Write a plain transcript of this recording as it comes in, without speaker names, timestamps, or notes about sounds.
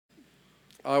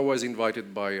I was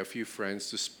invited by a few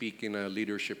friends to speak in a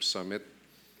leadership summit,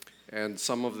 and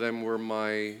some of them were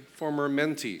my former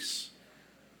mentees.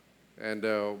 And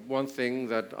one thing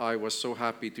that I was so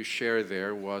happy to share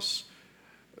there was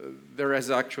there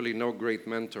is actually no great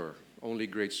mentor, only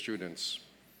great students.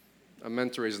 A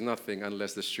mentor is nothing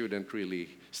unless the student really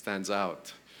stands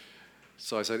out.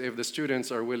 So I said, if the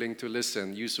students are willing to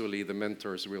listen, usually the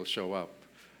mentors will show up.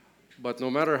 But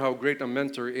no matter how great a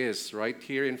mentor is, right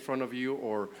here in front of you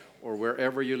or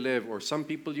wherever you live, or some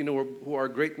people you know who are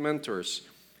great mentors,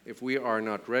 if we are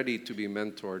not ready to be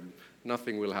mentored,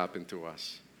 nothing will happen to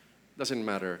us. Doesn't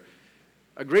matter.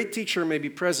 A great teacher may be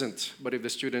present, but if the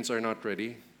students are not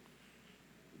ready,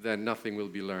 then nothing will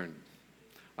be learned.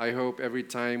 I hope every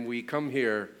time we come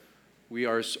here, we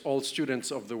are all students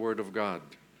of the Word of God.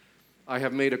 I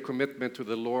have made a commitment to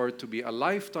the Lord to be a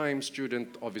lifetime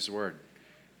student of His Word.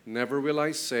 Never will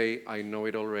I say, I know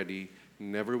it already.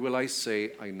 Never will I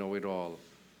say, I know it all.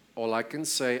 All I can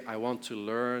say, I want to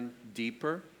learn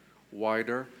deeper,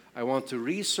 wider. I want to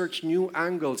research new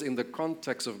angles in the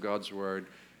context of God's Word.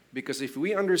 Because if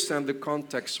we understand the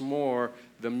context more,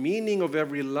 the meaning of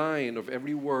every line, of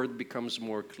every word becomes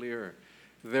more clear.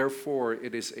 Therefore,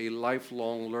 it is a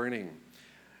lifelong learning.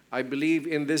 I believe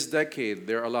in this decade,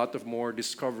 there are a lot of more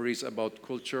discoveries about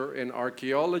culture and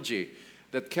archaeology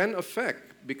that can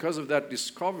affect, because of that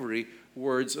discovery,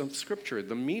 words of Scripture,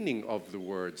 the meaning of the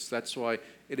words. That's why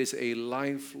it is a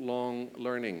lifelong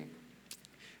learning.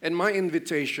 And my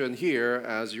invitation here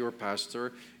as your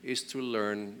pastor is to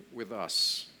learn with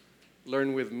us.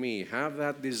 Learn with me. Have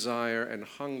that desire and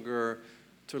hunger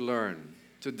to learn.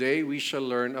 Today we shall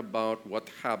learn about what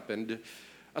happened.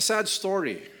 A sad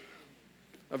story.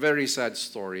 A very sad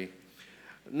story.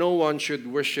 No one should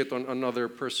wish it on another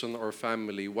person or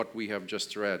family, what we have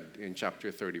just read in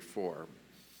chapter 34.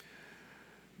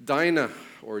 Dinah,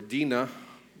 or Dinah,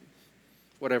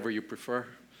 whatever you prefer.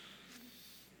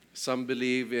 Some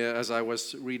believe, as I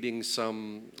was reading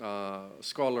some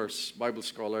scholars, Bible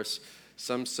scholars,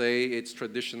 some say it's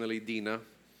traditionally Dinah,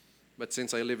 but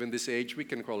since I live in this age, we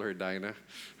can call her Dinah.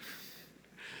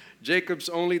 Jacob's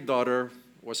only daughter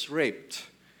was raped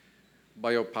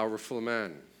by a powerful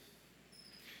man.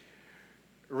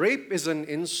 Rape is an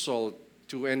insult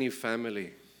to any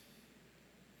family.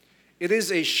 It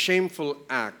is a shameful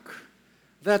act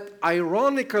that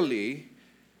ironically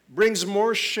brings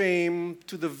more shame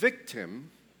to the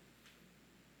victim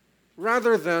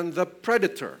rather than the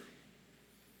predator.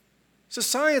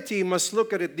 Society must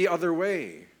look at it the other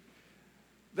way.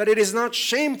 That it is not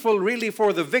shameful really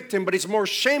for the victim, but it's more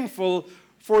shameful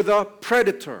for the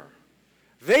predator.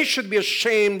 They should be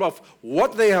ashamed of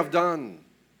what they have done.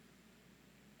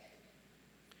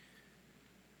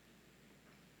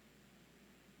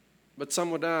 But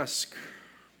some would ask,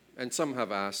 and some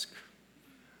have asked,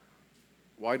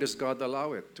 why does God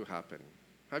allow it to happen?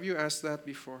 Have you asked that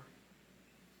before?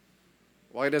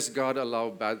 Why does God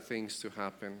allow bad things to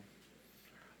happen?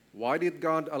 Why did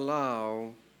God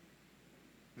allow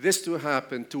this to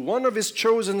happen to one of His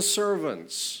chosen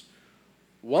servants,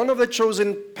 one of the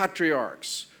chosen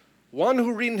patriarchs, one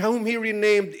whom He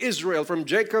renamed Israel, from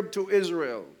Jacob to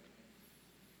Israel?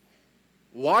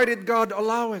 Why did God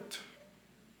allow it?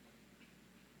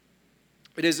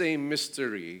 It is a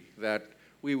mystery that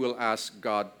we will ask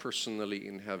God personally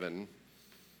in heaven.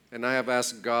 And I have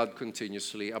asked God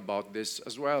continuously about this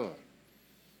as well.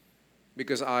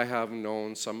 Because I have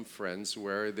known some friends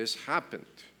where this happened.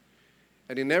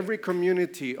 And in every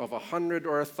community of 100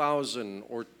 or 1,000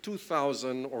 or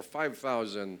 2,000 or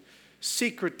 5,000,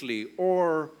 secretly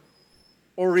or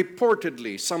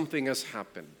reportedly something has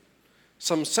happened.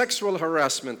 Some sexual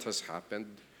harassment has happened.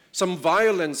 Some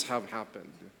violence have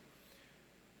happened.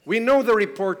 We know the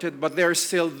reported, but there are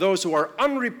still those who are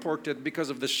unreported because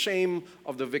of the shame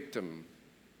of the victim.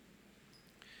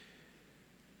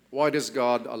 Why does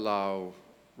God allow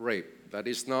rape? That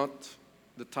is not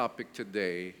the topic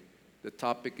today. The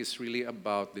topic is really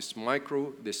about this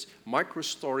micro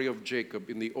story of Jacob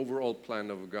in the overall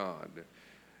plan of God.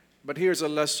 But here's a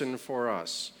lesson for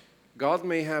us. God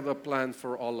may have a plan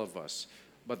for all of us,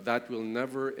 but that will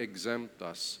never exempt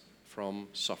us from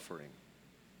suffering.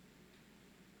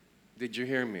 Did you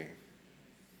hear me?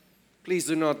 Please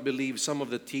do not believe some of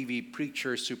the TV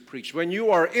preachers who preach, when you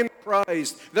are in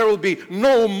Christ, there will be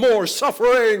no more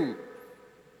suffering.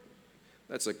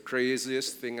 That's the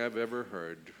craziest thing I've ever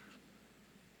heard.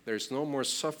 There's no more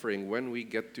suffering when we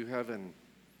get to heaven.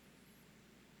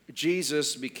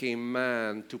 Jesus became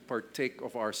man to partake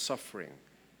of our suffering.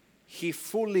 He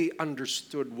fully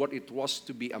understood what it was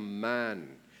to be a man,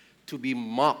 to be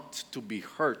mocked, to be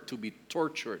hurt, to be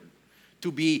tortured,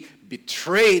 to be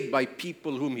betrayed by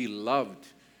people whom he loved.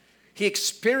 He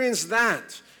experienced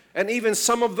that. And even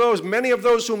many of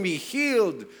those whom he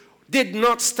healed, did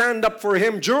not stand up for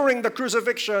him during the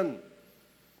crucifixion,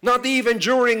 not even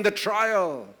during the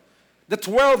trial. The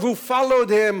 12 who followed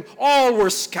him, all were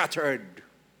scattered.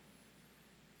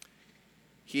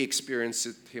 He experienced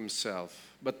it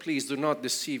himself. But please do not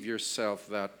deceive yourself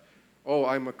that, oh,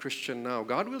 I'm a Christian now.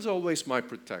 God was always my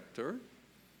protector.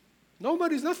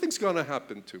 Nothing's going to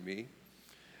happen to me.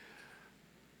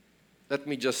 Let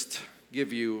me just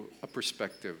give you a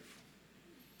perspective.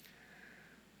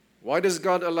 Why does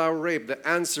God allow rape? The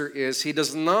answer is he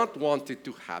does not want it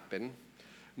to happen,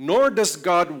 nor does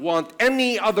God want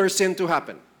any other sin to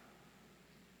happen.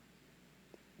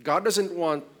 God doesn't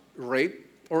want rape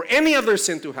or any other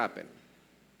sin to happen.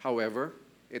 However,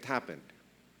 it happened.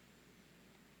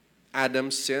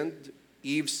 Adam sinned,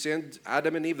 Eve sinned,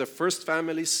 Adam and Eve, the first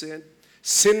family sinned.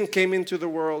 Sin came into the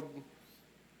world.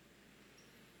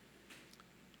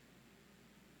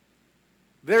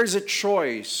 There's a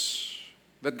choice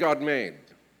that God made.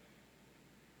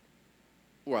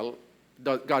 Well,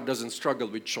 God doesn't struggle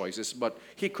with choices, but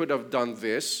he could have done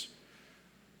this.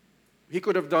 He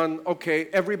could have done, okay,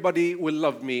 everybody will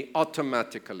love me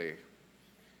automatically.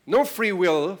 No free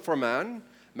will for man.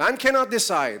 Man cannot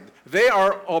decide. They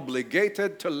are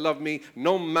obligated to love me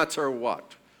no matter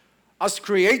what. As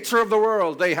creator of the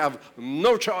world, they have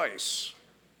no choice.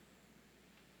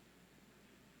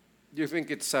 Do you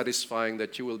think it's satisfying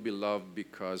that you will be loved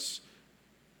because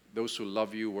those who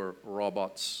love you were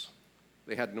robots?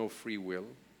 They had no free will.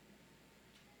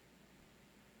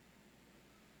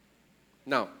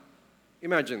 Now,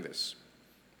 imagine this.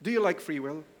 Do you like free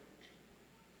will?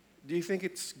 Do you think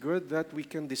it's good that we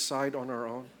can decide on our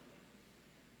own?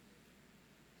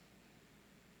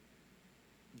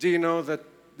 Do you know that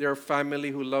there are family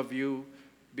who love you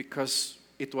because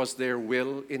it was their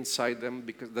will inside them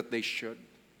because that they should?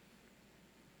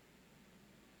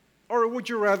 Or would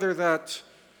you rather that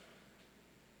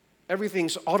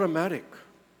everything's automatic?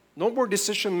 No more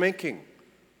decision making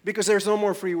because there's no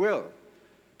more free will.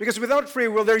 Because without free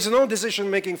will, there is no decision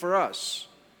making for us.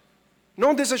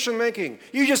 No decision making.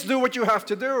 You just do what you have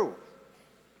to do.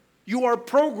 You are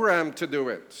programmed to do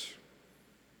it.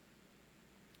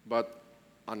 But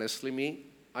honestly,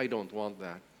 I don't want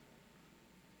that.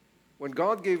 When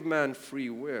God gave man free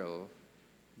will,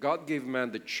 God gave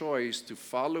man the choice to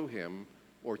follow him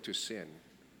or to sin.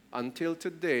 Until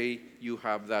today, you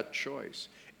have that choice.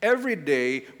 Every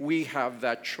day, we have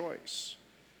that choice.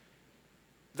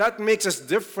 That makes us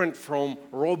different from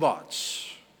robots.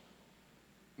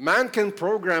 Man can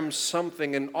program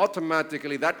something and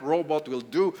automatically that robot will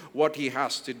do what he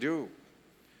has to do.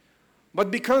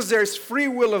 But because there's free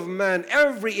will of man,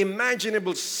 every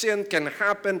imaginable sin can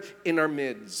happen in our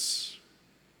midst.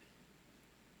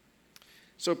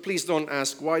 So please don't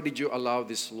ask, why did you allow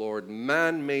this, Lord?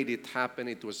 Man made it happen.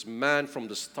 It was man from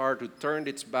the start who turned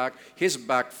his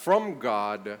back from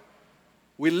God.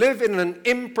 We live in an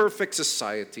imperfect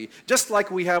society, just like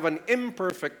we have an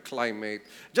imperfect climate,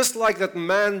 just like that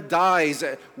man dies.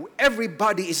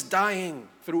 Everybody is dying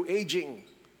through aging.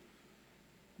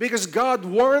 Because God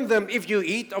warned them, if you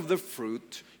eat of the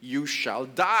fruit, you shall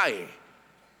die.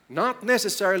 Not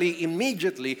necessarily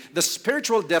immediately. The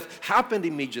spiritual death happened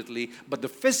immediately, but the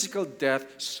physical death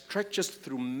stretches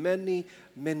through many,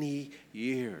 many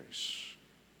years.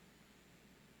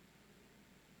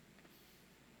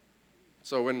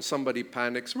 So when somebody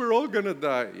panics, we're all going to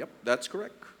die. Yep, that's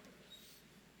correct.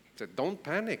 I said, don't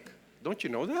panic. Don't you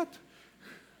know that?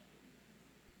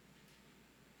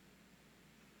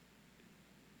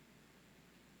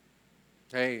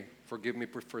 Hey, forgive me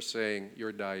for saying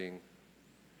you're dying.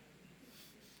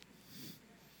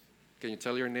 Can you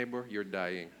tell your neighbor you're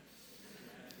dying?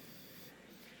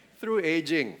 Through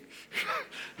aging.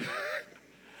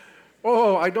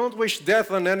 Oh, I don't wish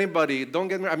death on anybody. Don't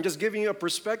get me. I'm just giving you a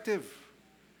perspective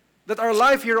that our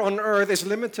life here on earth is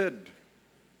limited.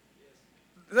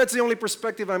 That's the only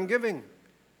perspective I'm giving.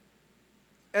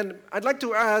 And I'd like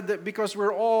to add that because we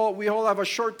all have a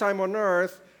short time on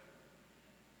earth,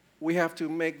 we have to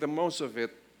make the most of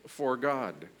it for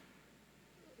God.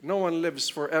 No one lives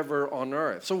forever on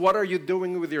earth. So what are you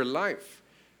doing with your life?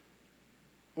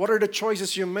 What are the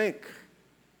choices you make?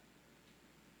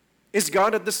 Is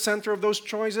God at the center of those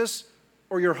choices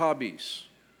or your hobbies?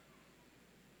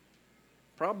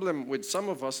 Problem with some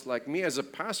of us, like me as a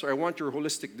pastor, I want your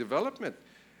holistic development.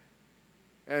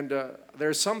 And there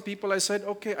are some people I said,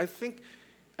 okay, I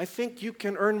think you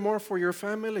can earn more for your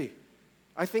family.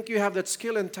 I think you have that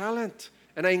skill and talent.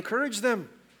 And I encourage them.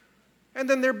 And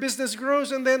then their business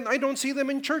grows, and then I don't see them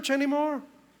in church anymore.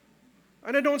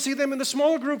 And I don't see them in the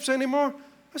small groups anymore.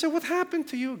 I said, what happened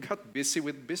to you? Got busy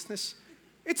with business?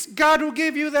 It's God who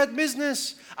gave you that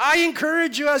business. I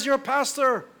encourage you as your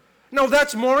pastor. No,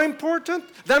 that's more important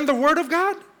than the Word of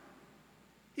God.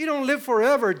 You don't live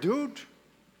forever, dude.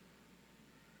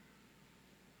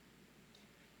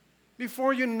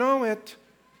 Before you know it,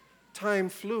 time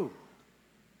flew.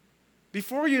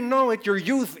 Before you know it, your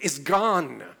youth is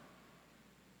gone.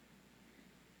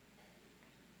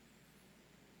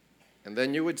 And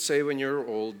then you would say when you're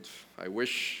old, I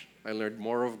wish I learned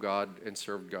more of God and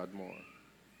served God more.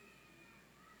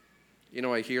 You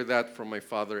know, I hear that from my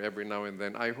father every now and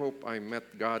then. I hope I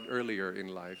met God earlier in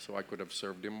life so I could have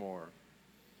served Him more.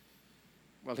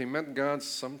 Well, he met God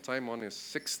sometime on his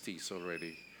 60s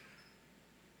already.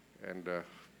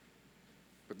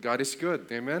 But God is good,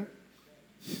 amen?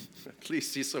 At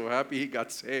least he's so happy he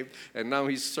got saved, and now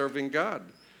he's serving God.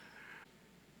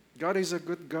 God is a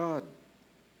good God,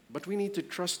 but we need to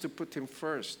trust to put Him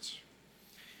first.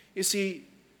 You see,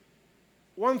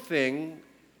 one thing,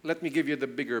 let me give you the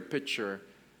bigger picture.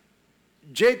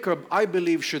 Jacob, I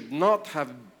believe, should not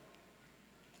have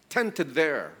tented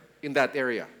there in that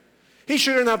area. He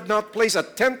shouldn't have not placed a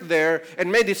tent there and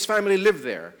made his family live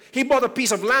there. He bought a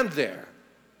piece of land there.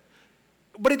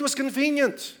 But it was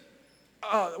convenient.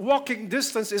 Walking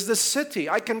distance is the city.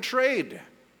 I can trade.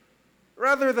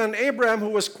 Rather than Abraham, who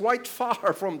was quite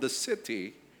far from the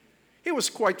city, he was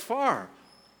quite far.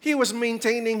 He was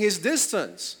maintaining his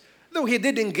distance. Though he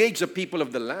did engage the people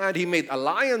of the land, he made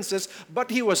alliances, but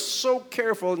he was so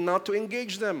careful not to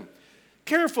engage them.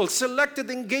 Careful,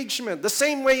 selected engagement. The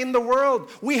same way in the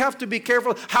world. We have to be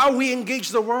careful how we engage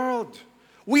the world.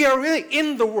 We are really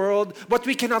in the world, but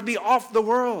we cannot be off the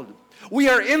world. We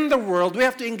are in the world. We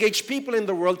have to engage people in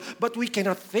the world, but we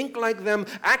cannot think like them,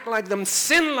 act like them,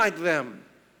 sin like them.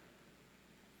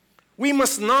 We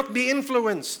must not be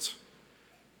influenced.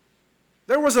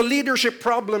 There was a leadership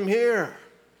problem here.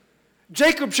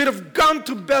 Jacob should have gone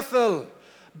to Bethel.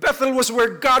 Bethel was where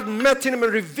God met him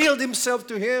and revealed Himself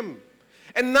to him.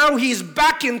 And now he's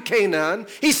back in Canaan.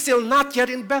 He's still not yet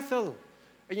in Bethel.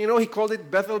 And you know, he called it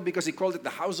Bethel because he called it the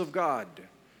house of God.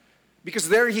 Because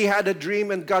there he had a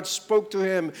dream and God spoke to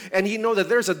him. And he knew that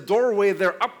there's a doorway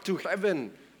there up to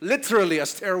heaven. Literally a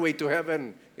stairway to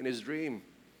heaven in his dream.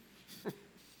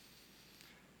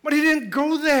 But he didn't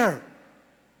go there.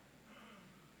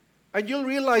 And you'll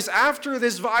realize after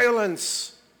this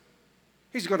violence,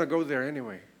 he's going to go there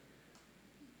anyway.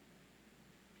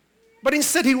 But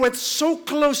instead, he went so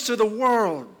close to the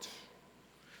world.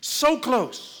 So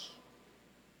close.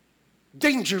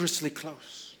 Dangerously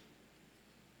close.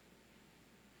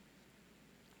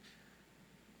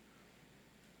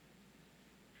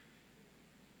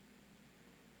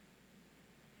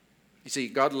 You see,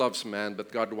 God loves man,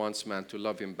 but God wants man to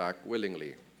love Him back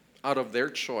willingly, out of their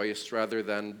choice rather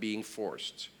than being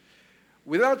forced.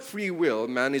 Without free will,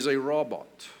 man is a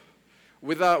robot.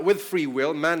 With free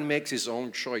will, man makes his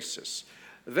own choices.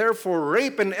 Therefore,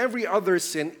 rape and every other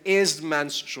sin is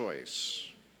man's choice.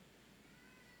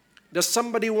 Does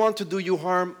somebody want to do you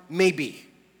harm? Maybe.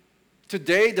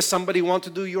 Today, does somebody want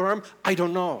to do you harm? I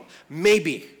don't know.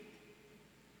 Maybe.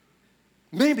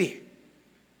 Maybe.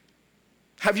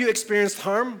 Have you experienced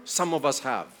harm? Some of us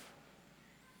have.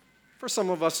 For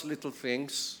some of us, little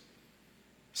things,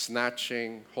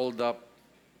 snatching, hold up,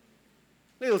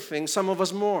 little things, some of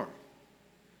us more.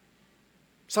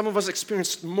 Some of us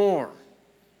experienced more.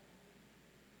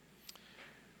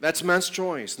 That's man's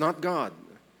choice, not God.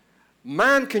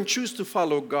 Man can choose to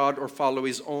follow God or follow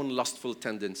his own lustful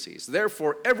tendencies.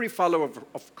 Therefore, every follower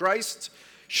of Christ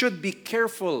should be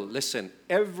careful. Listen,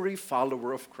 every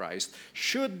follower of Christ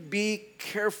should be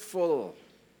careful.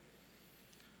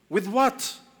 With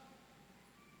what?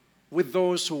 With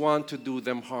those who want to do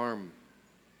them harm.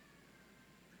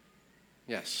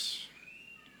 Yes.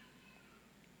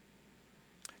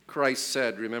 Christ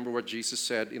said, remember what Jesus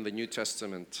said in the New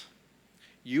Testament,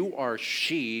 you are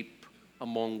sheep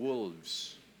among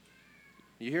wolves.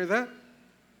 You hear that?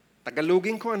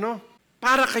 Tagalogin ko ano?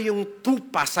 Para kayong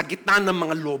tupa sa gitna ng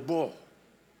mga lobo.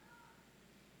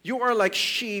 You are like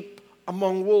sheep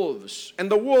among wolves.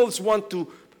 And the wolves want to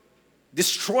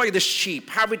destroy the sheep,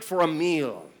 have it for a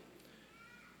meal.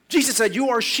 Jesus said, you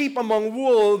are sheep among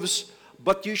wolves,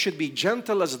 but you should be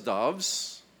gentle as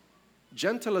doves.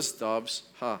 Gentle as doves,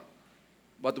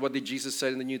 But what did Jesus say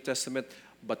in the New Testament?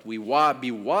 But we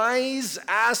be wise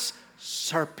as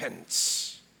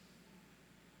serpents.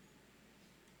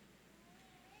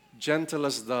 Gentle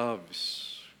as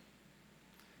doves.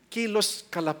 Kilos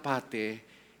kalapate,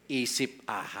 isip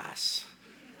ahas.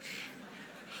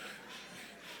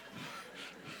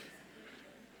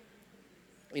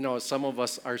 Some of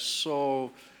us are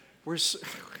so, we're so,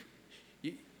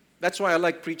 that's why I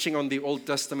like preaching on the Old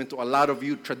Testament to a lot of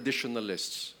you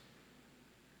traditionalists.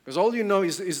 Because all you know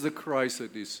is the Christ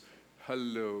that is,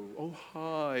 hello, oh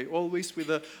hi, always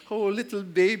with a, oh little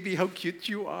baby, how cute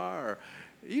you are.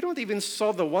 You don't even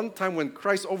saw the one time when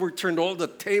Christ overturned all the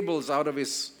tables out of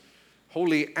his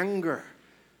holy anger.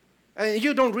 And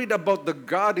you don't read about the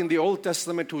God in the Old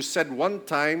Testament who said one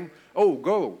time, oh,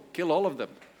 go, kill all of them.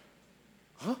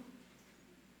 Huh?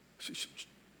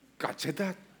 God said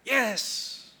that?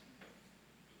 Yes.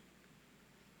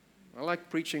 I like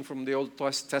preaching from the Old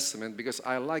Testament because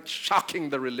I like shocking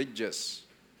the religious.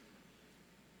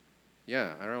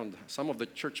 Yeah, around some of the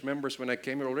church members when I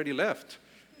came here already left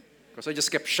because I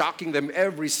just kept shocking them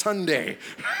every Sunday.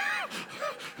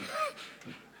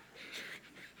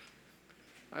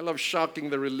 I love shocking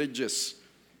the religious.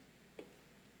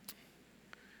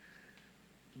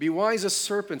 Be wise as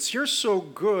serpents. You're so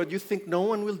good, you think no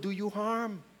one will do you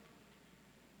harm.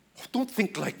 Oh, don't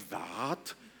think like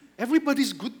that.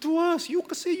 Everybody's good to us. You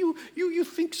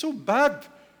think so bad.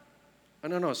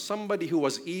 No. Somebody who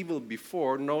was evil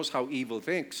before knows how evil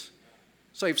thinks.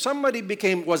 So if somebody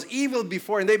was evil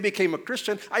before and they became a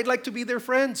Christian, I'd like to be their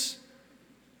friends.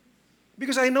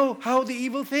 Because I know how the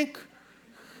evil think.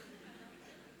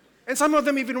 And some of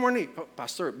them even warn me, oh,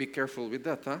 Pastor, be careful with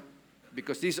that, huh?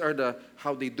 Because these are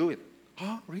how they do it.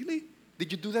 Oh, really?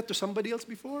 Did you do that to somebody else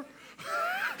before?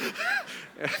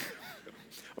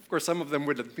 Of course, some of them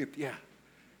would admit, yeah.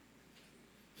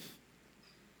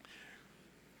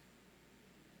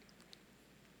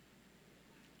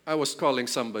 I was calling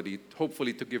somebody,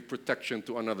 hopefully to give protection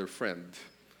to another friend.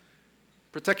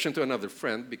 Protection to another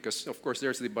friend because, of course,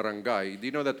 there's the barangay. Do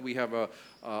you know that we have a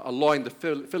law in the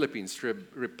Philippines,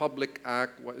 Republic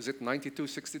Act, what is it,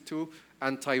 9262,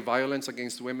 Anti-Violence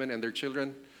Against Women and Their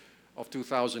Children of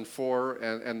 2004,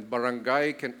 and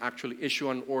barangay can actually issue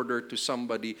an order to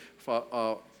somebody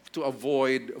to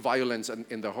avoid violence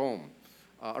in the home.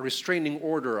 A restraining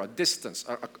order, a distance,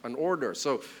 an order.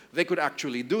 So they could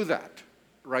actually do that.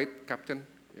 Right, Captain?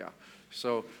 Yeah.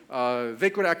 So they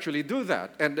could actually do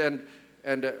that.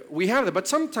 And we have that. But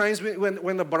sometimes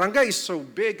when the barangay is so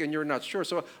big and you're not sure.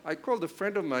 So I called a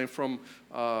friend of mine from,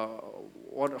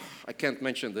 I can't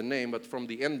mention the name, but from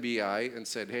the NBI and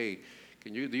said, hey,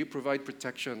 do you provide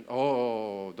protection?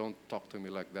 Oh, don't talk to me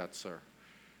like that, sir.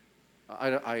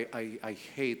 I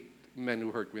hate men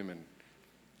who hurt women.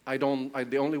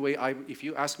 The only way, if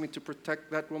you ask me to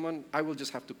protect that woman, I will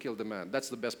just have to kill the man. That's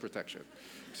the best protection.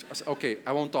 Okay,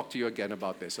 I won't talk to you again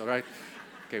about this, all right?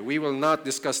 Okay, we will not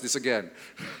discuss this again.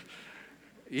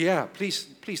 Yeah,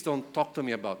 please don't talk to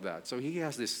me about that. So he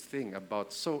has this thing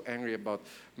so angry about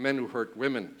men who hurt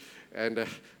women.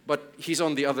 But he's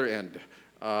on the other end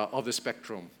of the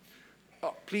spectrum.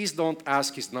 Oh, please don't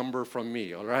ask his number from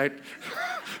me, all right?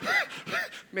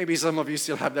 Maybe some of you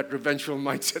still have that revengeful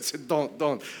mindset. So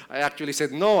don't. I actually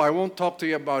said, no, I won't talk to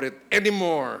you about it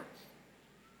anymore.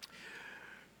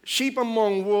 Sheep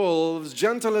among wolves,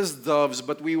 gentle as doves,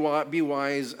 but be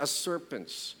wise as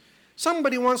serpents.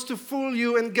 Somebody wants to fool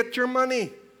you and get your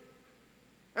money.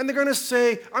 And they're going to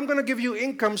say, I'm going to give you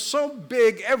income so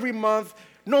big every month,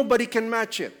 nobody can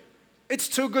match it. It's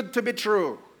too good to be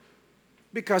true.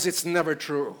 Because it's never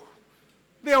true.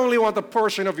 They only want a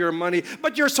portion of your money,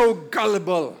 but you're so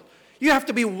gullible. You have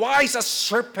to be wise as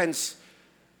serpents,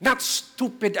 not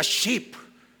stupid as sheep.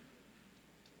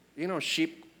 You know,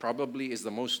 sheep probably is the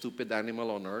most stupid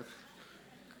animal on earth.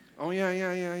 Oh, yeah.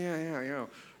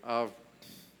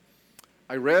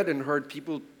 I read and heard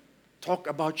people talk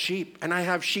about sheep, and I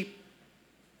have sheep.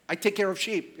 I take care of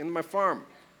sheep in my farm.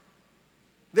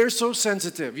 They're so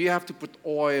sensitive. You have to put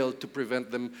oil to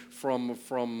prevent them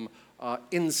from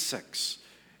insects.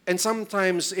 And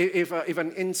sometimes if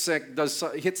an insect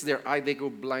hits their eye, they go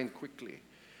blind quickly.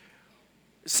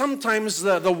 Sometimes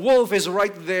the wolf is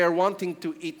right there wanting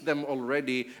to eat them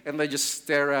already, and they just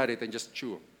stare at it and just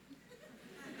chew.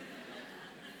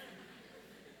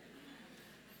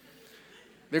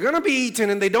 They're going to be eaten,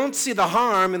 and they don't see the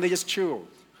harm, and they just chew.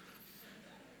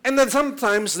 And then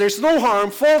sometimes there's no harm,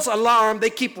 false alarm,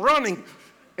 they keep running.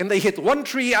 And they hit one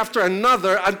tree after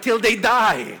another until they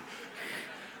die.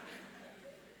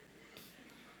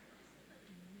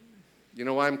 You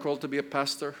know why I'm called to be a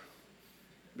pastor?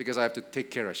 Because I have to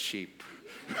take care of sheep.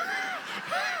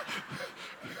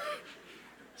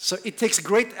 So it takes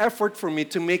great effort for me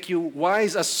to make you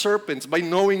wise as serpents by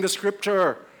knowing the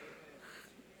scripture.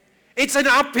 It's an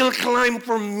uphill climb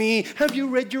for me. Have you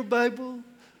read your Bible?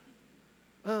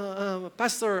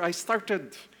 Pastor, I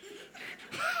started.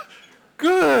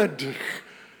 Good.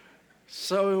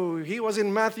 So he was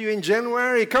in Matthew in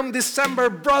January. Come December,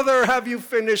 brother, have you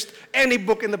finished any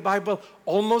book in the Bible?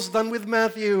 Almost done with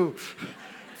Matthew.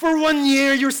 For 1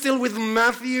 year, you're still with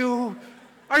Matthew.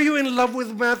 Are you in love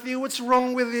with Matthew? What's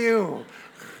wrong with you?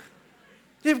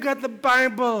 You've got the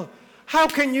Bible. How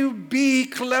can you be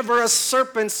clever as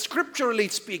serpents, scripturally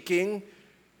speaking?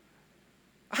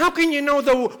 How can you know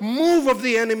the move of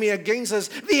the enemy against us?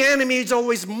 The enemy is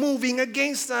always moving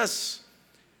against us.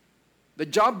 The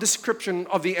job description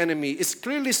of the enemy is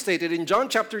clearly stated in John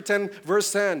chapter 10,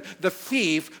 verse 10. The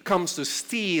thief comes to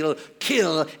steal,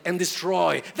 kill, and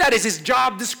destroy. That is his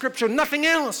job description, nothing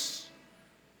else.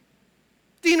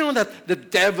 Do you know that the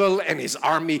devil and his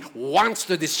army wants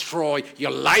to destroy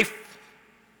your life?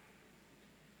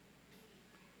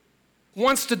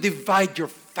 Wants to divide your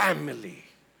family.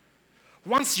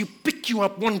 Wants to pick you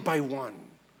up one by one.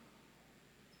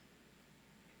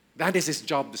 That is his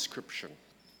job description.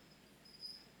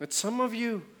 But some of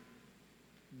you,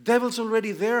 devil's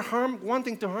already there,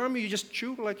 wanting to harm you, you just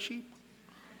chew like sheep.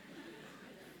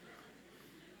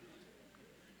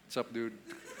 What's up, dude?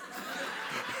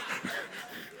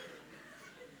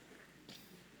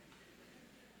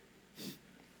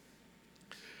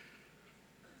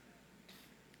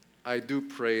 I do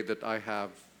pray that I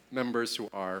have members who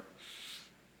are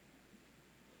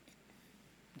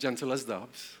gentle as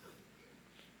doves,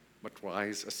 but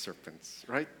wise as serpents,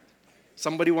 right?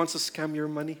 Somebody wants to scam your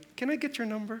money. Can I get your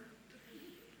number?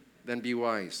 Then be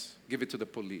wise. Give it to the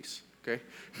police, okay?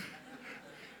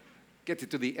 Get it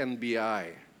to the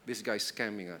NBI. This guy's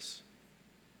scamming us.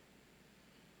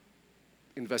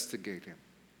 Investigate him.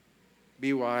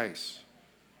 Be wise.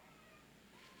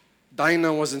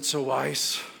 Dinah wasn't so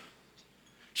wise.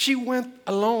 She went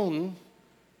alone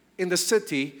in the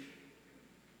city.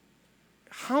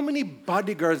 How many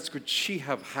bodyguards could she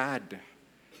have had?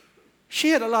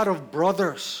 She had a lot of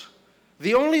brothers.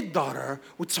 The only daughter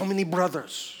with so many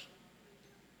brothers.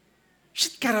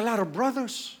 She's got a lot of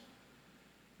brothers.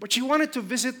 But she wanted to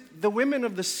visit the women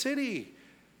of the city.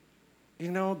 You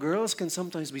know, girls can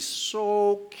sometimes be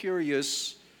so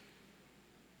curious.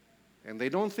 And they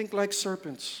don't think like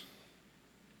serpents.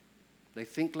 They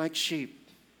think like sheep.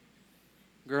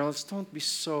 Girls, don't be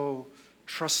so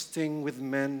trusting with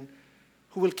men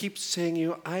who will keep saying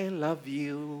you, I love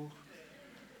you.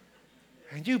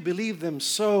 And you believe them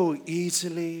so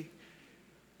easily.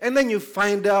 And then you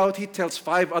find out he tells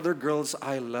 5 other girls,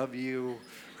 I love you.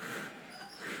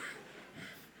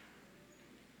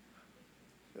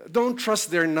 Don't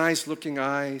trust their nice-looking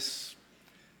eyes.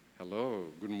 Hello,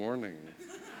 good morning.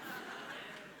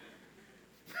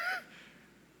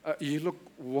 You look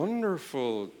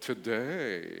wonderful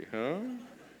today, huh?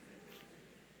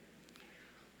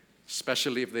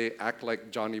 Especially if they act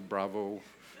like Johnny Bravo.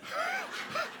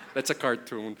 That's a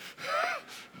cartoon.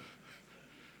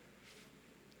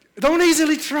 Don't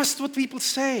easily trust what people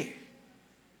say.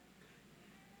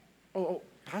 Oh,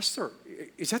 pastor,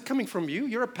 is that coming from you?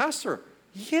 You're a pastor.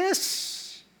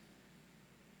 Yes.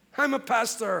 I'm a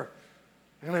pastor.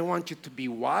 And I want you to be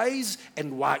wise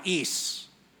and wais.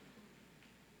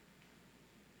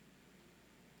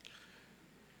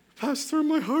 Pastor,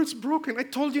 my heart's broken. I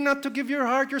told you not to give your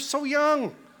heart. You're so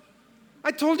young. I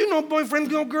told you no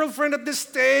boyfriend, no girlfriend at this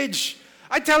stage.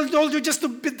 I told you just to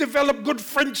develop good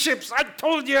friendships. I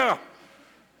told you.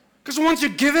 Because once you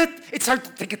give it, it's hard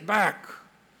to take it back.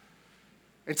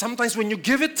 And sometimes when you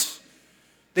give it,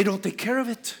 they don't take care of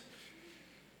it.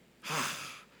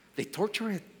 They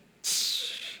torture it.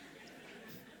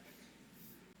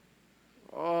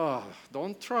 Oh,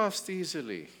 don't trust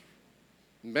easily.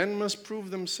 Men must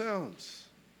prove themselves.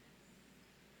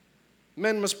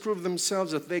 Men must prove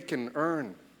themselves that they can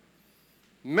earn.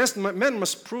 Men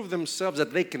must prove themselves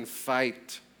that they can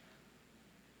fight.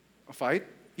 A fight?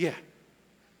 Yeah.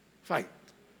 Fight.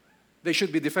 They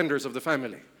should be defenders of the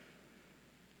family.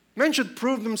 Men should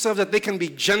prove themselves that they can be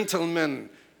gentlemen,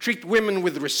 treat women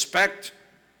with respect.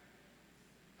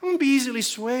 I won't be easily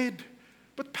swayed.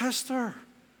 But Pastor,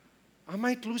 I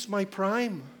might lose my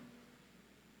prime.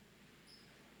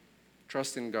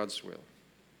 Trust in God's will.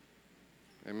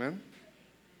 Amen?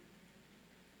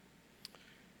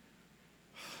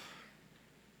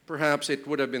 Perhaps it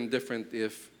would have been different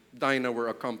if Dinah were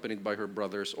accompanied by her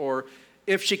brothers, or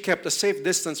if she kept a safe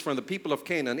distance from the people of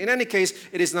Canaan. In any case,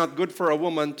 it is not good for a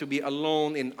woman to be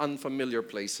alone in unfamiliar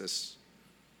places,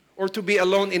 or to be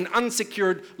alone in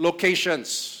unsecured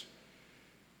locations.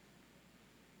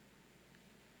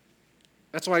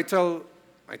 That's why I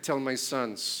tell my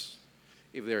sons,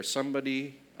 if there's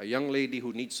somebody, a young lady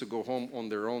who needs to go home on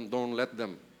their own, don't let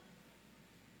them.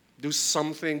 Do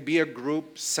something, be a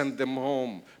group, send them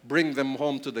home, bring them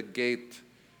home to the gate.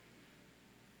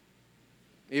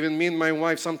 Even me and my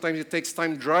wife, sometimes it takes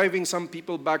time driving some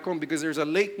people back home because there's a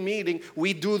late meeting.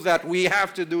 We do that. We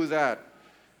have to do that.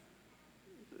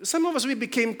 Some of us, we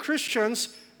became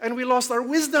Christians and we lost our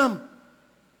wisdom.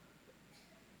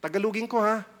 Tagalogin ko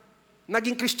ha.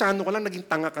 Naging Kristiyano ka lang, naging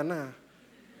tanga ka na.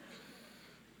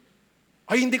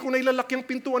 Ay, hindi ko na ilalak yung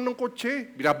pintuan ng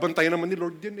kotse. Binabantayan naman ni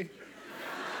Lord yan eh.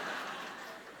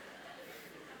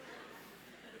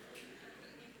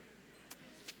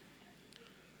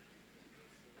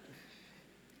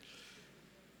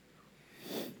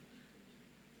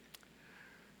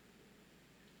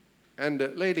 And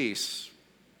ladies,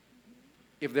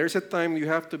 if there's a time you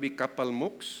have to be kapal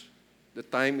muks, the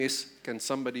time is, can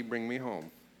somebody bring me home?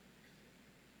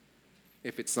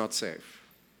 If it's not safe.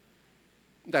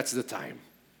 That's the time.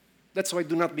 That's why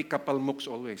do not be kapal muks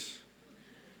always.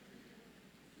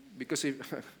 Because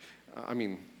if,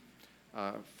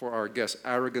 for our guests,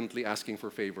 arrogantly asking for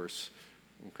favors,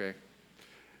 okay?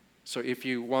 So if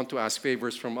you want to ask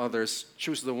favors from others,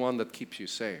 choose the one that keeps you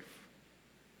safe.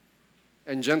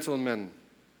 And gentlemen,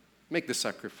 make the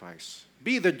sacrifice.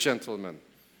 Be the gentleman.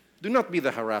 Do not be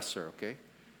the harasser, okay?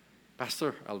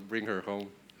 Pastor, I'll bring her home.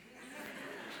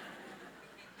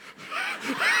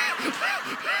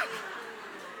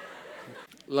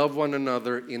 Love one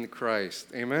another in Christ.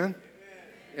 Amen?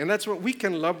 And that's what we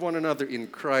can love one another in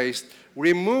Christ.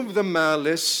 Remove the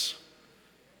malice.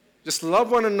 Just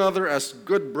love one another as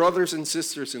good brothers and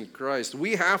sisters in Christ.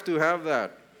 We have to have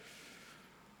that.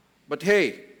 But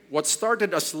hey, what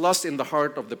started as lust in the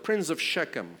heart of the prince of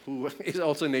Shechem, who is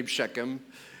also named Shechem,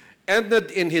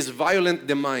 ended in his violent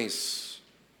demise.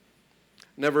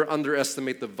 Never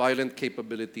underestimate the violent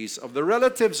capabilities of the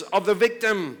relatives of the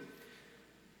victim,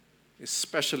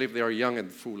 especially if they are young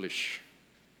and foolish.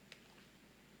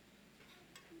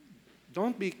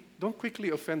 Don't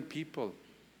quickly offend people.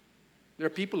 There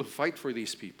are people who fight for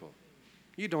these people.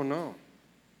 You don't know.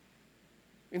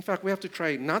 In fact, we have to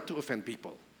try not to offend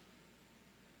people.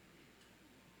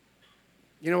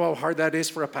 You know how hard that is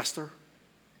for a pastor?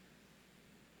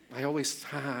 I always,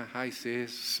 hi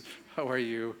sis, how are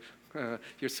you?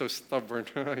 You're so stubborn.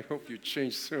 I hope you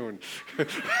change soon.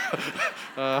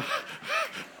 But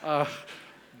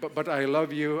I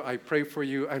love you, I pray for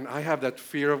you, and I have that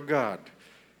fear of God.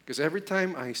 Because every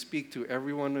time I speak to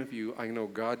every one of you, I know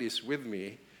God is with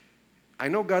me. I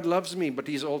know God loves me, but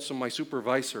He's also my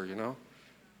supervisor, you know.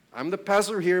 I'm the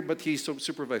pastor here, but He's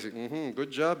supervising.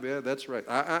 Good job, yeah, that's right.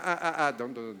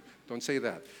 Don't say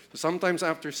that. So sometimes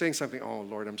after saying something, oh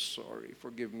Lord, I'm sorry,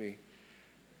 forgive me.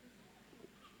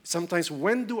 Sometimes,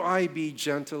 when do I be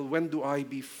gentle? When do I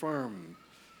be firm?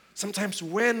 Sometimes,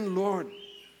 when, Lord?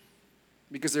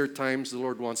 Because there are times the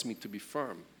Lord wants me to be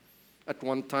firm. At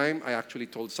one time, I actually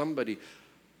told somebody,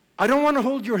 I don't want to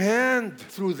hold your hand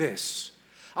through this.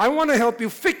 I want to help you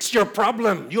fix your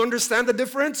problem. You understand the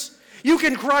difference? You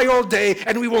can cry all day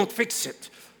and we won't fix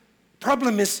it.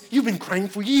 Problem is, you've been crying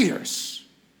for years.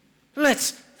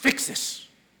 Let's fix this.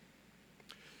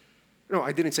 No,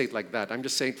 I didn't say it like that. I'm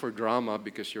just saying it for drama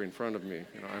because you're in front of me.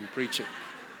 You know, I'm preaching.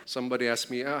 Somebody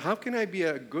asked me, how can I be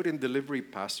a good in delivery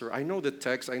pastor? I know the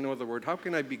text, I know the word. How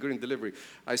can I be good in delivery?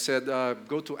 I said,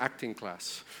 go to acting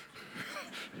class.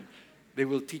 They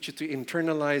will teach you to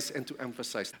internalize and to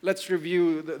emphasize. Let's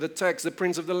review the text. The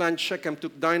prince of the land, Shechem,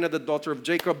 took Dinah, the daughter of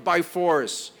Jacob, by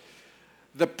force.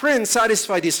 The prince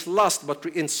satisfied his lust, but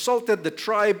insulted the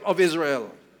tribe of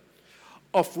Israel,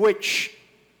 of which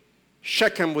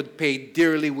Shechem would pay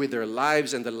dearly with their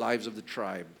lives and the lives of the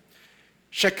tribe.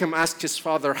 Shechem asked his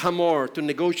father Hamor to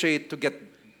negotiate to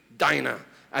get Dinah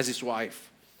as his wife.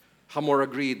 Hamor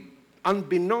agreed.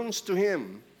 Unbeknownst to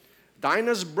him,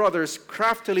 Dinah's brothers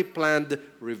craftily planned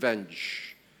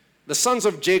revenge. The sons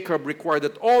of Jacob required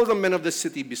that all the men of the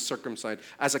city be circumcised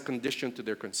as a condition to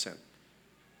their consent.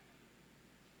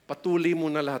 Patuli mo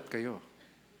na lahat kayo.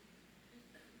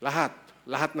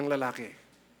 Lahat ng lalaki.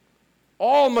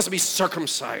 All must be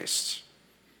circumcised.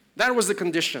 That was the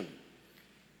condition.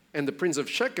 And the prince of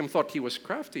Shechem thought he was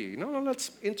crafty. No,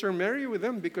 let's intermarry with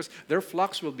them because their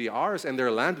flocks will be ours and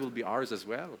their land will be ours as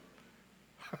well.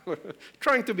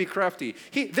 Trying to be crafty.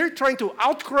 They're trying to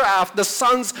outcraft the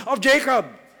sons of Jacob.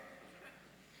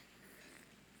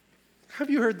 Have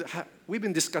you heard? We've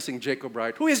been discussing Jacob,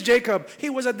 right? Who is Jacob? He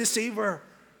was a deceiver.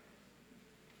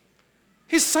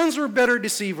 His sons were better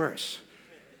deceivers.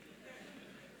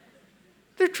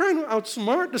 They're trying to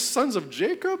outsmart the sons of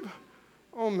Jacob?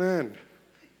 Oh man,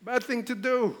 bad thing to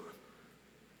do.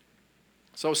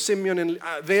 So Simeon and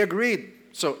they agreed.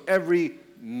 So every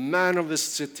man of the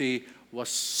city was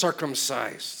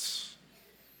circumcised.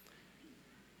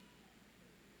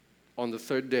 On the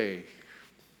third day,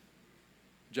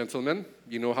 Gentlemen,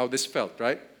 you know how this felt,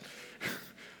 right?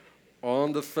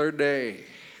 On the third day,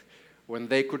 when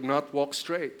they could not walk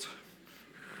straight.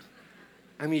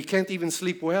 I mean, you can't even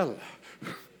sleep well.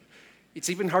 It's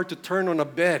even hard to turn on a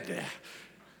bed.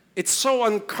 It's so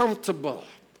uncomfortable.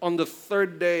 On the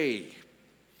third day,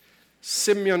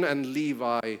 Simeon and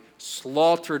Levi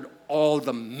slaughtered all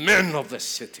the men of the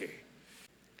city.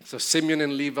 So Simeon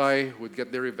and Levi would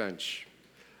get their revenge.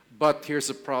 But here's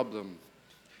the problem.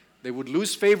 They would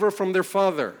lose favor from their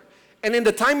father. And in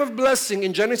the time of blessing,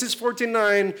 in Genesis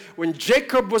 49, when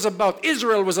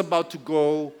Israel was about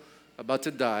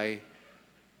to die,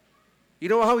 you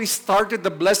know how he started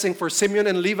the blessing for Simeon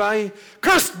and Levi?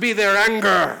 Cursed be their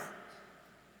anger,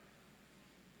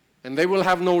 and they will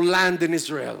have no land in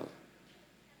Israel.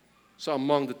 So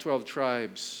among the 12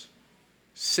 tribes,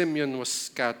 Simeon was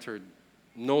scattered,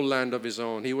 no land of his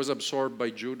own. He was absorbed by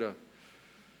Judah.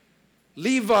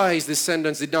 Levi's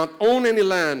descendants did not own any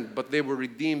land, but they were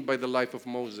redeemed by the life of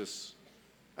Moses,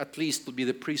 at least to be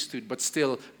the priesthood, but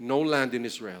still no land in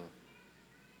Israel.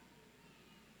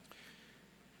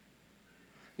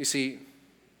 You see,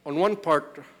 on one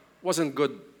part, wasn't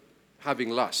good having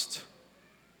lust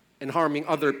and harming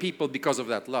other people because of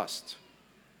that lust.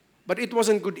 But it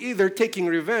wasn't good either taking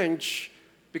revenge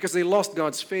because they lost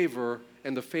God's favor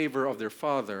and the favor of their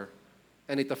father,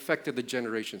 and it affected the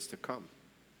generations to come.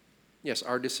 Yes,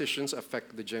 our decisions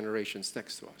affect the generations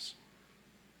next to us.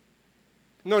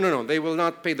 No. They will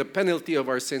not pay the penalty of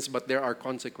our sins, but there are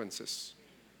consequences.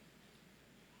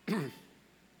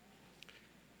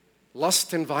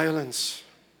 Lust and violence.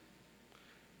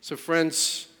 So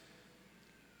friends,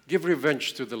 give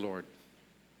revenge to the Lord.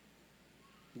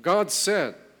 God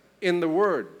said in the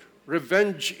Word,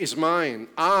 revenge is mine,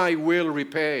 I will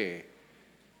repay.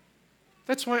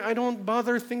 That's why I don't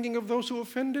bother thinking of those who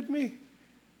offended me.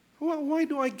 Why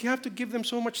do I have to give them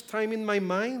so much time in my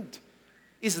mind?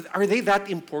 Are they that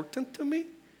important to me?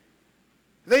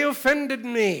 They offended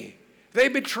me. They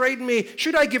betrayed me.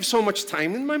 Should I give so much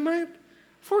time in my mind?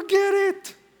 Forget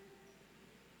it.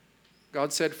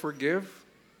 God said, forgive.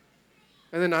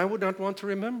 And then I would not want to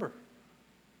remember.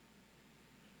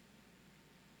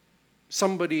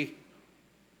 Somebody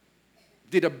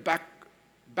did a back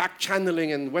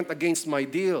channeling and went against my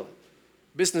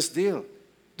business deal.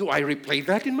 Do I replay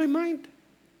that in my mind?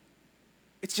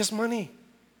 It's just money.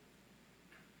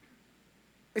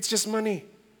 It's just money.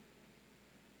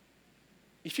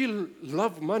 If you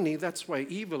love money, that's why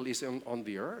evil is on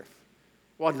the earth.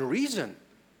 One reason.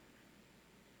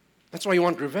 That's why you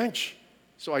want revenge.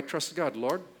 So I trust God.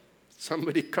 Lord,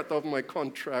 somebody cut off my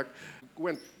contract,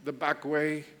 went the back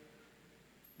way,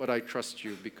 but I trust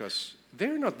you because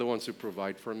they're not the ones who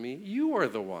provide for me. You are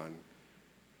the one.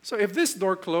 So if this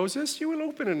door closes, you will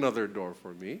open another door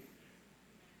for me.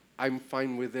 I'm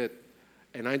fine with it.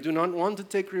 And I do not want to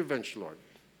take revenge, Lord.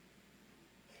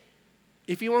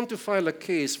 If you want to file a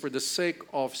case for the sake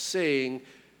of saying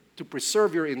to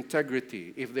preserve your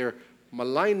integrity, if they're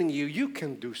maligning you, you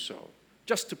can do so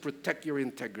just to protect your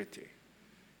integrity.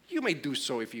 You may do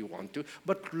so if you want to,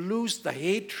 but lose the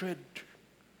hatred.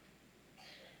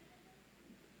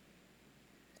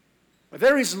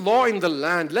 There is law in the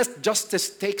land. Let justice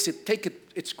take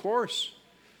its course.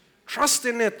 Trust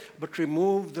in it, but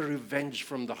remove the revenge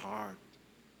from the heart.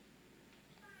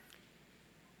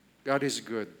 God is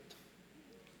good.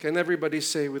 Can everybody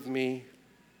say with me,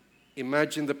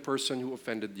 imagine the person who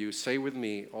offended you. Say with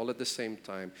me all at the same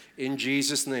time. In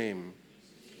Jesus' name,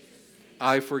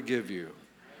 I forgive you.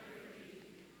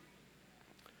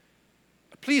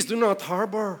 Please do not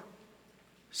harbor.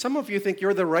 Some of you think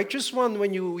you're the righteous one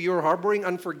when you're harboring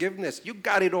unforgiveness. You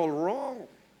got it all wrong.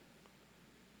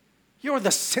 You're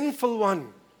the sinful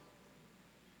one.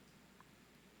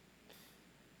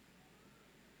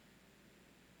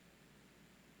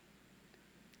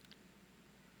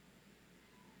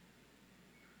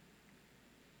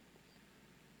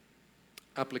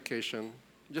 Application,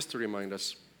 just to remind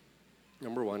us.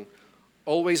 Number one,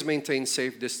 always maintain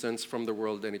safe distance from the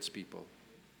world and its people.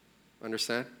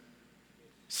 Understand?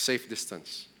 Safe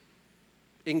distance.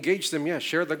 Engage them, yes.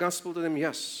 Share the gospel to them,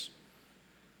 yes.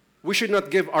 We should not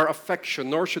give our affection,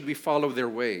 nor should we follow their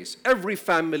ways. Every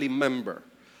family member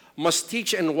must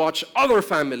teach and watch other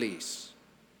families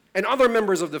and other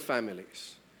members of the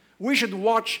families. We should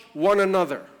watch one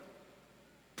another,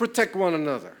 protect one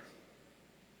another.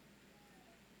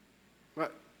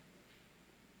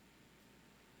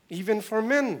 Even for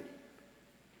men.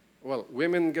 Well,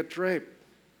 women get raped.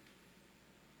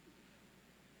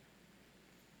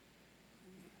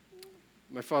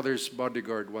 My father's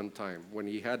bodyguard one time, when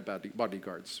he had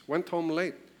bodyguards, went home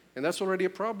late. And that's already a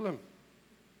problem.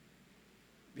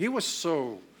 He was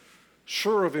so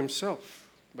sure of himself,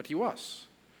 but he was.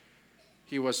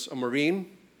 He was a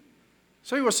Marine,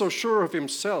 so he was so sure of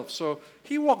himself. So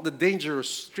he walked the dangerous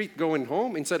street going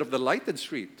home instead of the lighted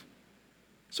street.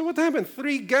 So what happened?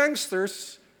 3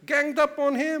 gangsters ganged up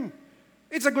on him.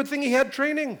 It's a good thing he had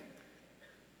training.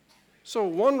 So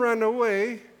 1 ran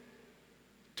away,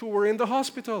 2 were in the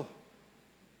hospital.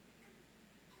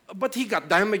 But he got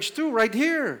damaged too, right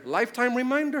here. Lifetime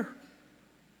reminder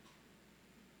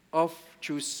of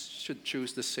should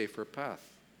choose the safer path.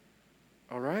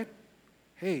 All right?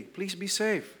 Hey, please be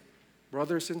safe,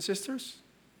 brothers and sisters.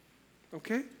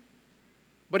 Okay?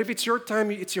 But if it's your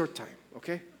time, it's your time.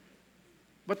 Okay?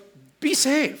 But be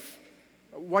safe.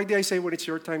 Why did I say when it's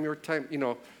your time, your time?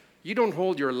 You don't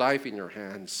hold your life in your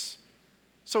hands.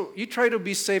 So you try to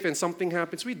be safe and something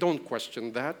happens. We don't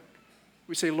question that.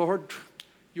 We say, Lord,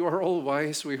 you are all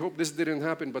wise. We hope this didn't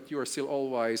happen, but you are still all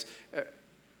wise.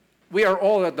 We are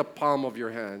all at the palm of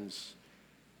your hands.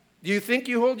 Do you think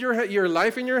you hold your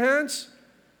life in your hands?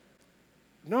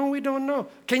 No, we don't know.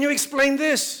 Can you explain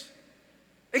this?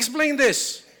 Explain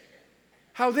this.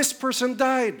 How this person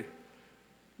died.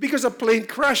 Because a plane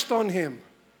crashed on him.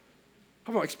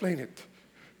 Come on, explain it.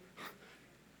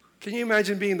 Can you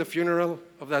imagine being the funeral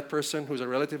of that person who's a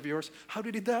relative of yours? How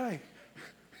did he die?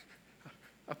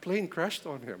 A plane crashed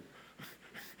on him.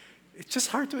 It's just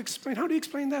hard to explain. How do you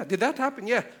explain that? Did that happen?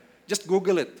 Yeah, just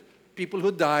Google it. People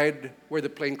who died where the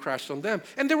plane crashed on them.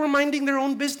 And they were minding their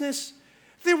own business.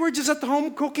 They were just at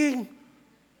home cooking.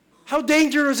 How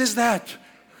dangerous is that?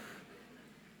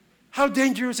 How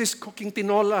dangerous is cooking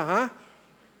tinola, huh?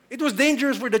 It was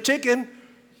dangerous for the chicken,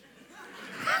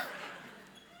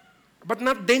 but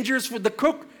not dangerous for the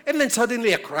cook. And then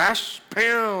suddenly a crash,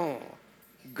 pow,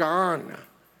 gone.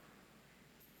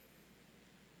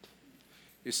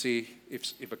 You see,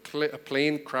 if a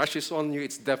plane crashes on you,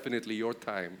 it's definitely your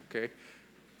time, okay?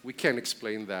 We can't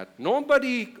explain that.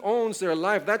 Nobody owns their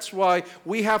life. That's why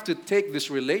we have to take this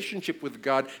relationship with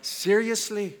God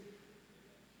seriously.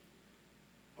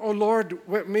 Oh, Lord,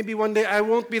 maybe one day I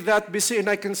won't be that busy and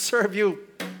I can serve you.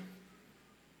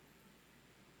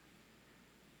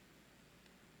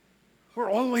 We're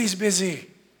always busy.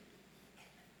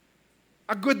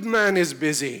 A good man is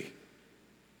busy.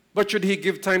 But should he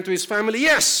give time to his family?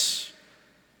 Yes.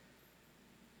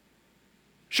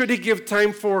 Should he give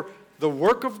time for the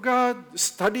work of God,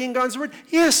 studying God's word?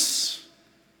 Yes.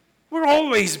 We're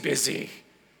always busy.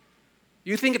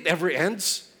 You think it ever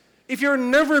ends? If you're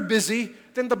never busy,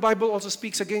 then the Bible also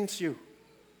speaks against you.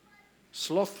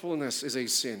 Slothfulness is a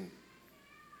sin.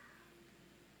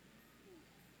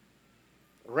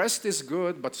 Rest is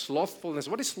good, but slothfulness,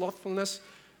 what is slothfulness?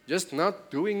 Just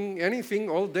not doing anything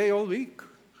all day, all week.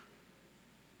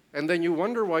 And then you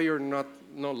wonder why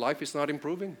life is not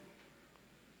improving.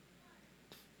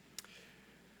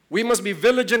 We must be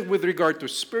vigilant with regard to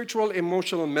spiritual,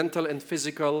 emotional, mental, and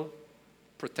physical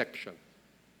protection.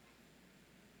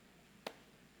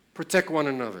 Protect one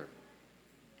another.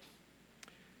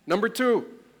 Number 2,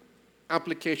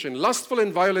 application. Lustful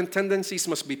and violent tendencies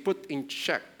must be put in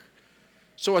check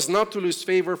so as not to lose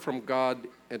favor from God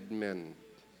and men.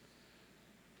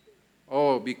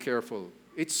 Oh, be careful.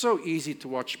 It's so easy to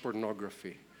watch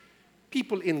pornography.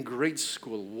 People in grade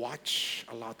school watch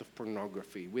a lot of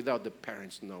pornography without the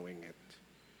parents knowing it.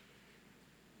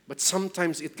 But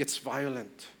sometimes it gets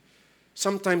violent.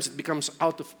 Sometimes it becomes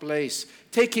out of place,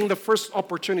 taking the first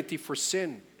opportunity for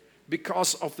sin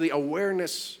because of the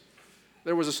awareness.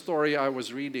 There was a story I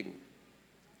was reading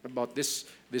about this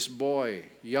boy,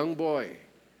 young boy,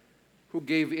 who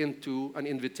gave in to an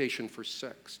invitation for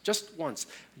sex. Just once.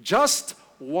 Just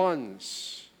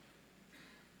once.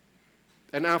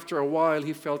 And after a while,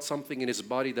 he felt something in his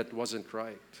body that wasn't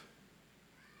right.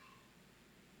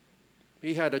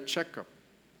 He had a checkup.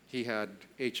 He had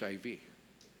HIV.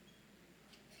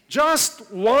 Just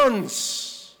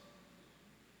once.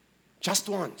 Just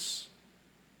once.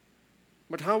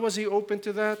 But how was he open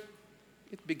to that?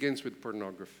 It begins with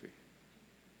pornography.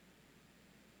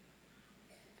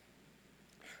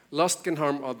 Lust can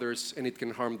harm others, and it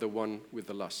can harm the one with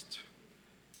the lust.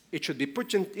 It should be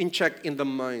put in check in the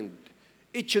mind.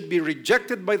 It should be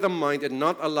rejected by the mind and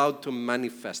not allowed to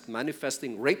manifest.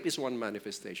 Manifesting, rape is one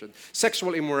manifestation.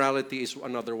 Sexual immorality is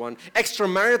another one.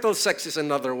 Extramarital sex is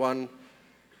another one.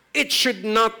 It should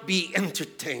not be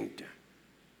entertained.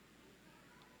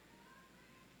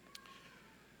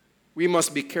 We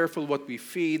must be careful what we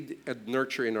feed and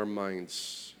nurture in our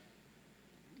minds.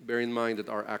 Bear in mind that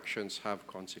our actions have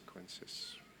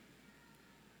consequences.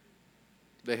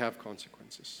 They have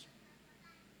consequences.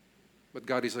 But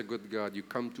God is a good God. You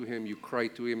come to Him, you cry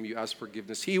to Him, you ask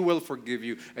forgiveness. He will forgive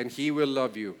you and He will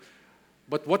love you.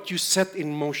 But what you set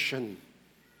in motion,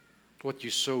 what you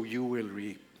sow, you will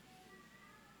reap.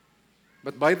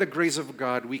 But by the grace of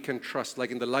God, we can trust,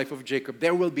 like in the life of Jacob,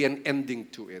 there will be an ending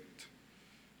to it.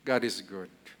 God is good.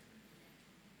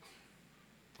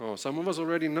 Oh, some of us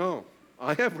already know.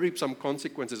 I have reaped some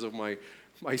consequences of my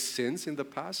sins in the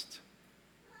past.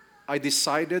 I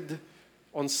decided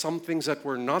on some things that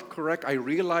were not correct. I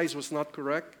realized was not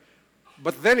correct.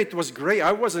 But then it was great.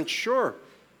 I wasn't sure.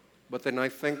 But then I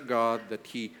thank God that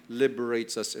He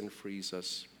liberates us and frees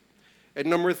us. And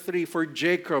number 3, for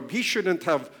Jacob, he shouldn't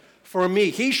have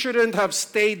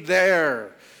stayed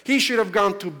there. He should have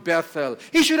gone to Bethel.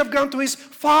 He should have gone to his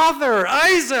father,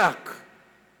 Isaac.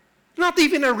 Not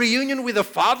even a reunion with the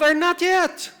father, not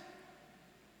yet.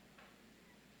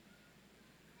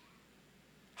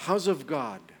 House of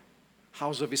God,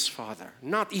 house of his father,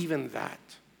 not even that.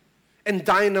 And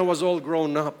Dinah was all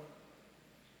grown up.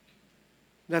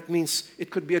 That means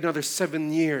it could be another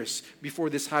 7 years before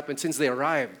this happened since they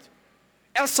arrived.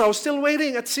 Esau still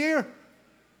waiting at Seir.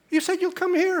 You said you'll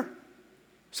come here.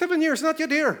 7 years, not yet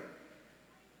here.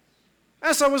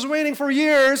 Esau was waiting for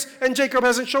years and Jacob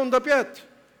hasn't shown up yet.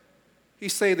 He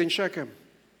stayed in Shechem.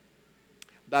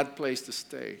 Bad place to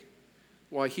stay.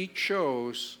 Why? He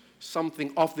chose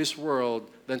something of this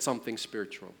world than something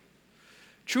spiritual.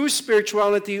 Choose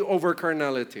spirituality over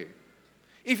carnality.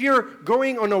 If you're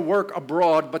going on a work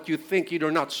abroad but you think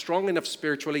you're not strong enough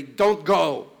spiritually, don't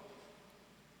go.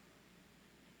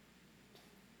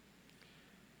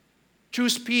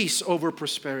 Choose peace over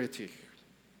prosperity.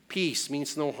 Peace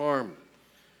means no harm.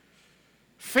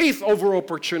 Faith over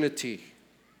opportunity.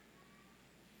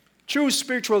 Choose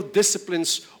spiritual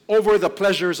disciplines over the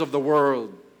pleasures of the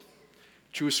world.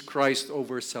 Choose Christ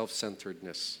over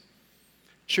self-centeredness.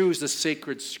 Choose the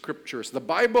sacred scriptures, the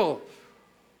Bible,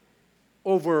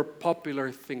 over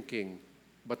popular thinking,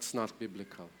 but it's not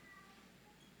biblical.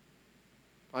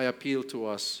 I appeal to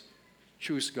us,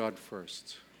 choose God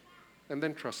first, and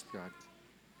then trust God.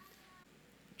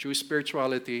 Choose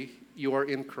spirituality, you are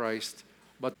in Christ,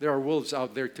 but there are wolves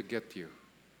out there to get you.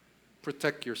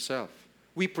 Protect yourself.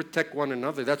 We protect one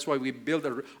another. That's why we build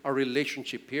a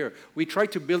relationship here. We try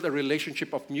to build a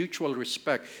relationship of mutual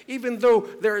respect. Even though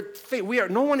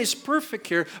no one is perfect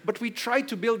here, but we try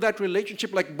to build that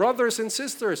relationship like brothers and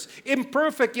sisters.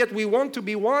 Imperfect, yet we want to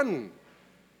be one.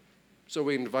 So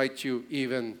we invite you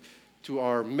even to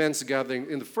our men's gathering.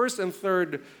 In the first and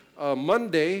third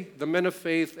Monday, the men of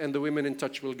faith and the women in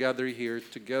touch will gather here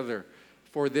together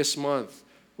for this month.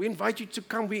 We invite you to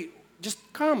come. Just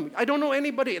come. I don't know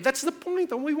anybody. That's the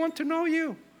point. And we want to know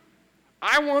you.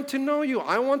 I want to know you.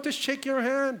 I want to shake your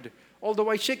hand. Although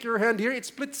I shake your hand here, it's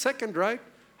split second, right?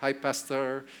 Hi,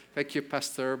 Pastor. Thank you,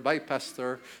 Pastor. Bye,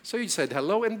 Pastor. So you said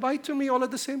hello and bye to me all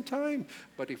at the same time.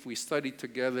 But if we study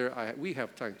together, we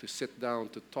have time to sit down,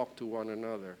 to talk to one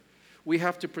another. We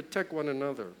have to protect one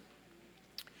another.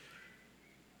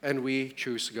 And we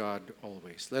choose God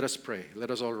always. Let us pray.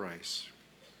 Let us all rise.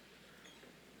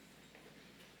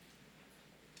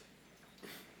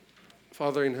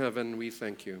 Father in heaven, we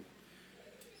thank you.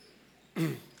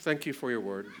 Thank you for your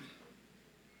word.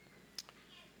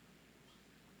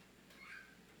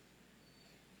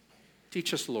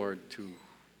 Teach us, Lord, to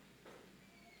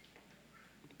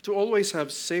always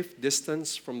have safe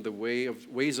distance from the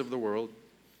ways of the world.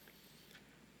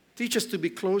 Teach us to be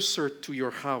closer to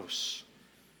your house,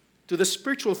 to the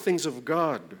spiritual things of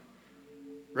God,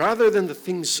 rather than the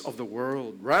things of the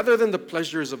world, rather than the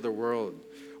pleasures of the world,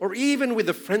 or even with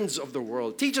the friends of the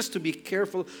world. Teach us to be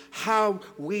careful how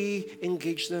we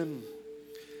engage them.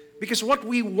 Because what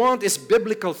we want is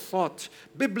biblical thought,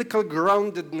 biblical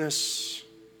groundedness.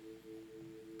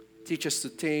 Teach us to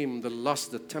tame the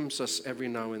lust that tempts us every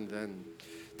now and then.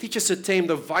 Teach us to tame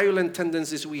the violent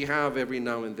tendencies we have every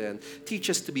now and then. Teach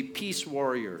us to be peace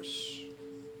warriors.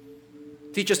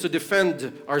 Teach us to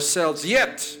defend ourselves,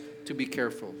 yet to be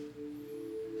careful.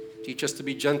 Teach us to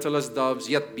be gentle as doves,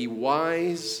 yet be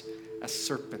wise as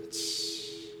serpents.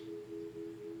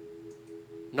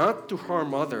 Not to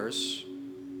harm others,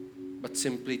 but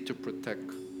simply to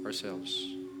protect ourselves.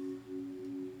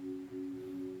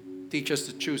 Teach us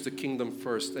to choose the kingdom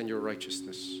first and your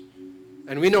righteousness.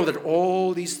 And we know that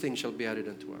all these things shall be added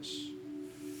unto us.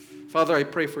 Father, I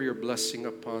pray for your blessing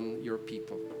upon your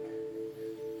people.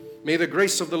 May the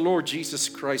grace of the Lord Jesus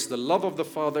Christ, the love of the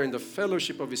Father, and the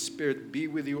fellowship of His Spirit be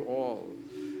with you all.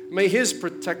 May His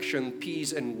protection,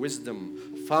 peace, and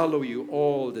wisdom follow you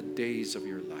all the days of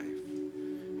your life.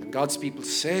 And God's people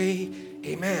say,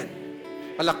 Amen.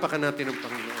 Palakpakan natin ang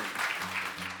Panginoon.